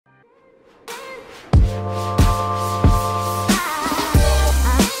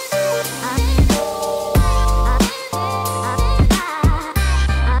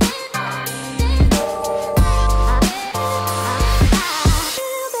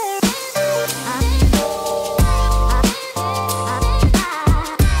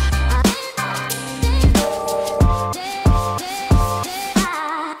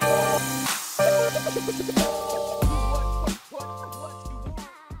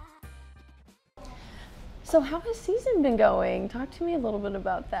So how has season been going? Talk to me a little bit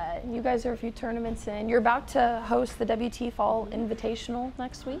about that. You guys are a few tournaments in. You're about to host the WT Fall Invitational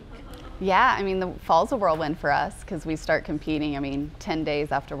next week. Yeah, I mean, the fall's a whirlwind for us because we start competing, 10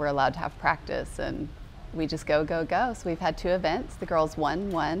 days after we're allowed to have practice, and we just go, go, go. So we've had 2 events. The girls won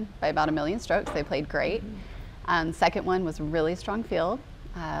by about 1 million strokes. They played great. Second one was a really strong field.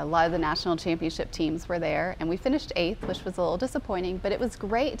 A lot of the national championship teams were there, and we finished 8th, which was a little disappointing, but it was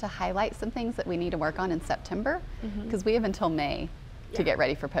great to highlight some things that we need to work on in September because we have until May to get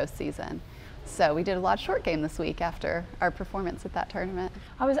ready for postseason. So we did a lot of short game this week after our performance at that tournament.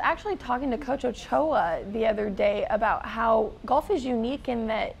 I was actually talking to Coach Ochoa the other day about how golf is unique in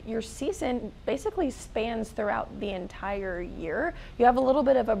that your season basically spans throughout the entire year. You have a little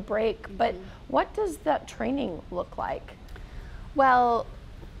bit of a break, but what does that training look like? Well,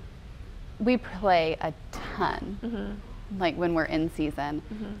 we play a ton, like when we're in season.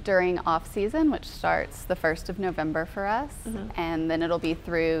 During off season, which starts the 1st of November for us, and then it'll be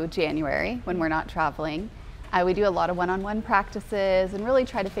through January when we're not traveling. We do a lot of one-on-one practices and really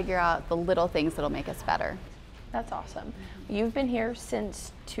try to figure out the little things that'll make us better. That's awesome. You've been here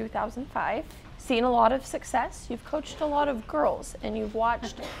since 2005. Seen a lot of success. You've coached a lot of girls, and you've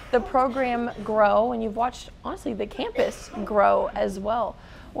watched the program grow, and you've watched, honestly, the campus grow as well.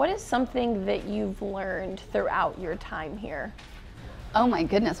 What is something that you've learned throughout your time here? Oh my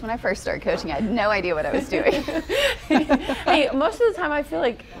goodness, when I first started coaching, I had no idea what I was doing. Hey, most of the time I feel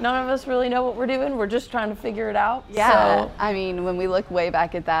like none of us really know what we're doing. We're just trying to figure it out. Yeah, so, I mean, when we look way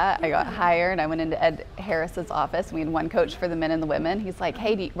back at that, I got hired, I went into Ed Harris's office, and we had one coach for the men and the women. He's like,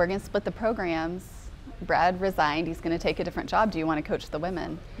 hey, we're gonna split the programs. Brad resigned, he's gonna take a different job. Do you wanna coach the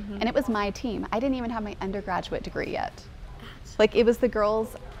women? And it was my team. I didn't even have my undergraduate degree yet. Like, it was the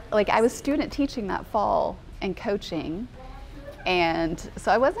girls, like I was student teaching that fall and coaching. And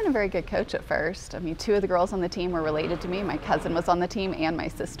so I wasn't a very good coach at first. I mean, 2 of the girls on the team were related to me. My cousin was on the team and my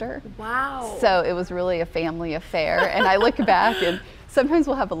sister. Wow. So it was really a family affair. And I look back, and sometimes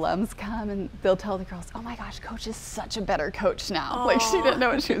we'll have alums come and they'll tell the girls, oh my gosh, Coach is such a better coach now. Aww. Like, she didn't know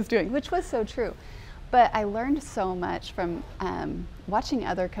what she was doing, which was so true. But I learned so much from watching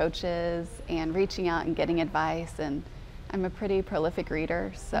other coaches and reaching out and getting advice. And I'm a pretty prolific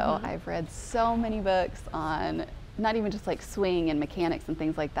reader, so I've read so many books on not even just like swing and mechanics and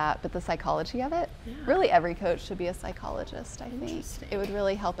things like that, but the psychology of it. Yeah. Really, every coach should be a psychologist, I think. It would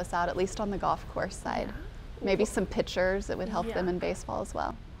really help us out, at least on the golf course side. Yeah. Maybe some pitchers, it would help them in baseball as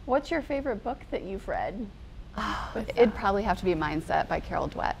well. What's your favorite book that you've read? It'd probably have to be Mindset by Carol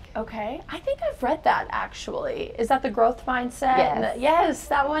Dweck. Okay, I think I've read that actually. Is that the growth mindset? Yes. Yes,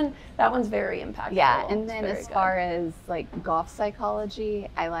 that one's very impactful. Yeah, and then as far as like golf psychology,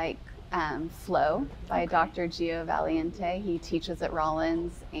 I like Flow by Dr. Gio Valiente. He teaches at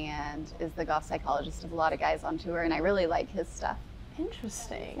Rollins and is the golf psychologist of a lot of guys on tour, and I really like his stuff.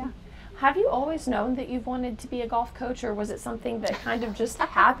 Interesting. Yeah. Have you always known that you've wanted to be a golf coach, or was it something that kind of just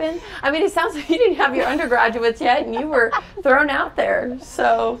happened? I mean, it sounds like you didn't have your undergraduates yet and you were thrown out there,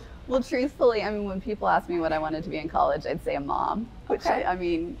 so. Well, truthfully, I mean, when people ask me what I wanted to be in college, I'd say a mom, which I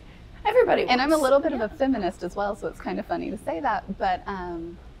mean. Everybody wants. And I'm a little bit of a feminist as well, so it's kind of funny to say that, but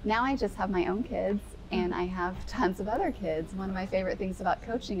now I just have my own kids and I have tons of other kids. One of my favorite things about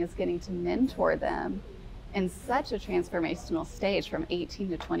coaching is getting to mentor them in such a transformational stage from 18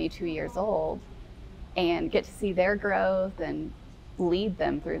 to 22 years old and get to see their growth and lead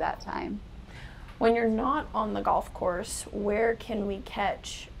them through that time. When you're not on the golf course, where can we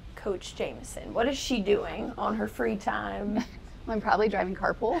catch Coach Jameson? What is she doing on her free time? I'm probably driving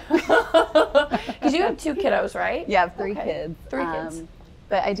carpool. Because you have 2 kiddos, right? Yeah, I have 3 kids. 3 kids.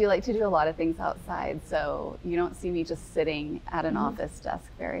 But I do like to do a lot of things outside, so you don't see me just sitting at an office desk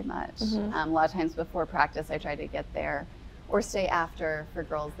very much. A lot of times before practice, I try to get there or stay after for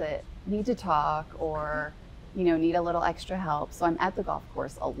girls that need to talk or need a little extra help. So I'm at the golf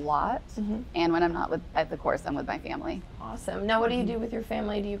course a lot, and when I'm not at the course, I'm with my family. Awesome. Now, what do you do with your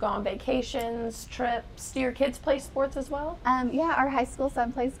family? Do you go on vacations, trips? Do your kids play sports as well? Yeah, our high school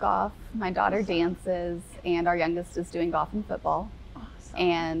son plays golf. My daughter dances, and our youngest is doing golf and football.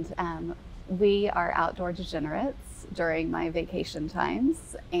 And we are outdoor degenerates during my vacation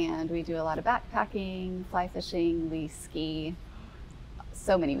times, and we do a lot of backpacking, fly fishing, we ski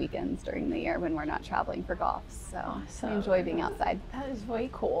so many weekends during the year when we're not traveling for golf. So I enjoy being outside. That is way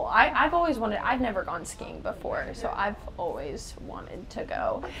cool. I've always wanted, I've never gone skiing before, so I've always wanted to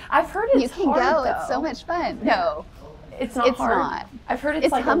go. I've heard it's hard, You can go, though. It's so much fun. No. It's not hard. Not. I've heard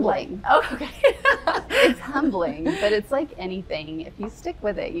it's like humbling. Oh, okay. It's humbling, but it's like anything. If you stick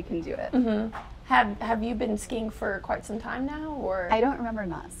with it, you can do it. Have you been skiing for quite some time now, or? I don't remember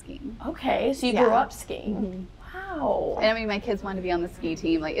not skiing. Okay, so you grew up skiing. Wow. And I mean, my kids want to be on the ski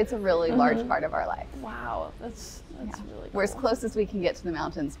team. Like, it's a really large part of our life. Wow, that's really cool. We're as close as we can get to the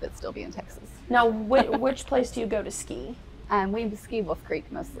mountains, but still be in Texas. Now, which place do you go to ski? We ski Wolf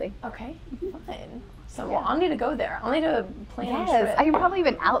Creek mostly. Okay, fine. So, well, I'll need to go there. I'll need to plan a trip. Yes, I can probably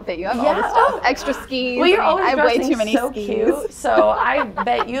even outfit you. I have all the stuff, extra skis. Well, you're always I have way dressing too many so skis. cute. So I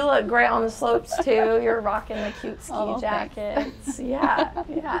bet you look great on the slopes too. You're rocking the cute ski Oh, jackets.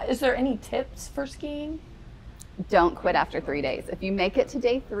 Yeah. Is there any tips for skiing? Don't quit after 3 days. If you make it to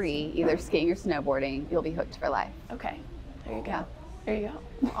day 3, either skiing or snowboarding, you'll be hooked for life. Okay, there you go. There you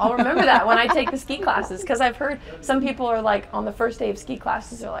go. I'll remember that when I take the ski classes, because I've heard some people are like on the first day of ski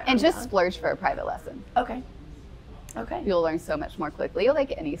classes, they're like, And just splurge for a private lesson. Okay. You'll learn so much more quickly. You'll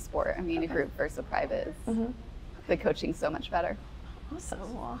like any sport. I mean, a group versus a private, the coaching's so much better.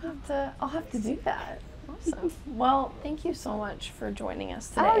 Awesome. Well, I'll have to do that. Awesome. Well, thank you so much for joining us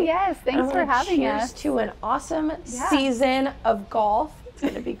today. Oh yes, thanks for having cheers us. to an awesome season of golf. It's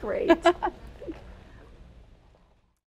going to be great.